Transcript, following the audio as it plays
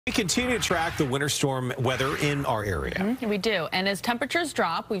We continue to track the winter storm weather in our area. We do. And as temperatures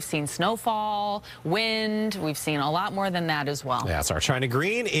drop, we've seen snowfall, wind. We've seen a lot more than that as well. That's our China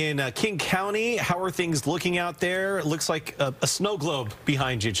Green in King County. How are things looking out there? It looks like a snow globe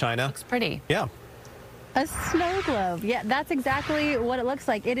behind you, China. Looks pretty. Yeah. A snow globe. Yeah, that's exactly what it looks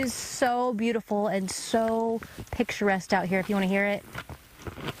like. It is so beautiful and so picturesque out here. If you want to hear it.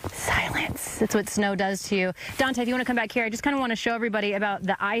 Silence. That's what snow does to you. Dante, if you want to come back here, I just kind of want to show everybody about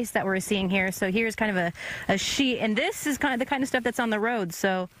the ice that we're seeing here. So here's kind of a sheet, and this is kind of the kind of stuff that's on the road.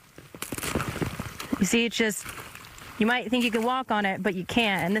 So you see, it's just, you might think you can walk on it, but you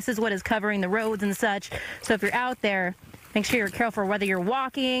can't. And this is what is covering the roads and such. So if you're out there, make sure you're careful whether you're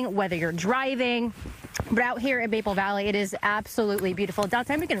walking, whether you're driving. But out here at Maple Valley, it is absolutely beautiful.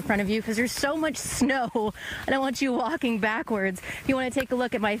 Dante, I'm going to get in front of you because there's so much snow. I don't want you walking backwards. If you want to take a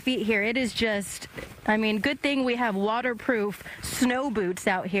look at my feet here, it is just, I mean, good thing we have waterproof snow boots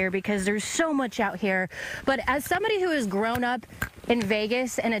out here because there's so much out here. But as somebody who has grown up in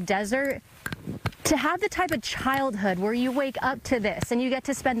Vegas in a desert, to have the type of childhood where you wake up to this and you get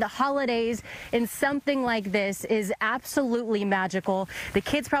to spend the holidays in something like this is absolutely magical. The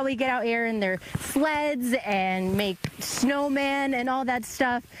kids probably get out here in their sleds and make snowmen and all that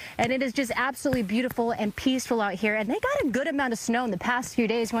stuff. And it is just absolutely beautiful and peaceful out here. And they got a good amount of snow in the past few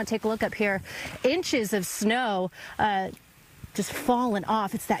days. You want to take a look up here, inches of snow. Just falling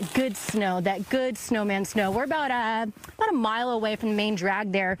off. It's that good snow, that good snowman snow. We're about a mile away from the main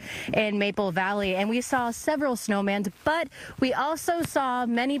drag there in Maple Valley, and we saw several snowmen, but we also saw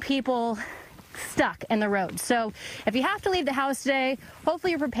many people stuck in the road. So if you have to leave the house today,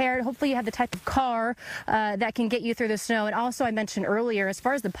 hopefully you're prepared. Hopefully you have the type of car that can get you through the snow. And also, I mentioned earlier, as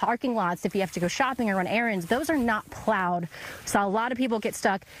far as the parking lots, if you have to go shopping or run errands, those are not plowed. Saw a lot of people get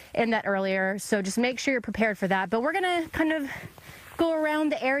stuck in that earlier. So just make sure you're prepared for that. But we're going to kind of go around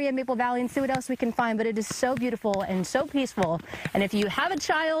the area of Maple Valley and see what else we can find. But it is so beautiful and so peaceful. And if you have a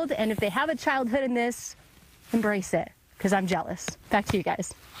child and if they have a childhood in this, embrace it, because I'm jealous. Back to you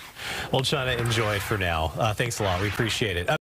guys. Well, China, enjoy it for now. Thanks a lot. We appreciate it.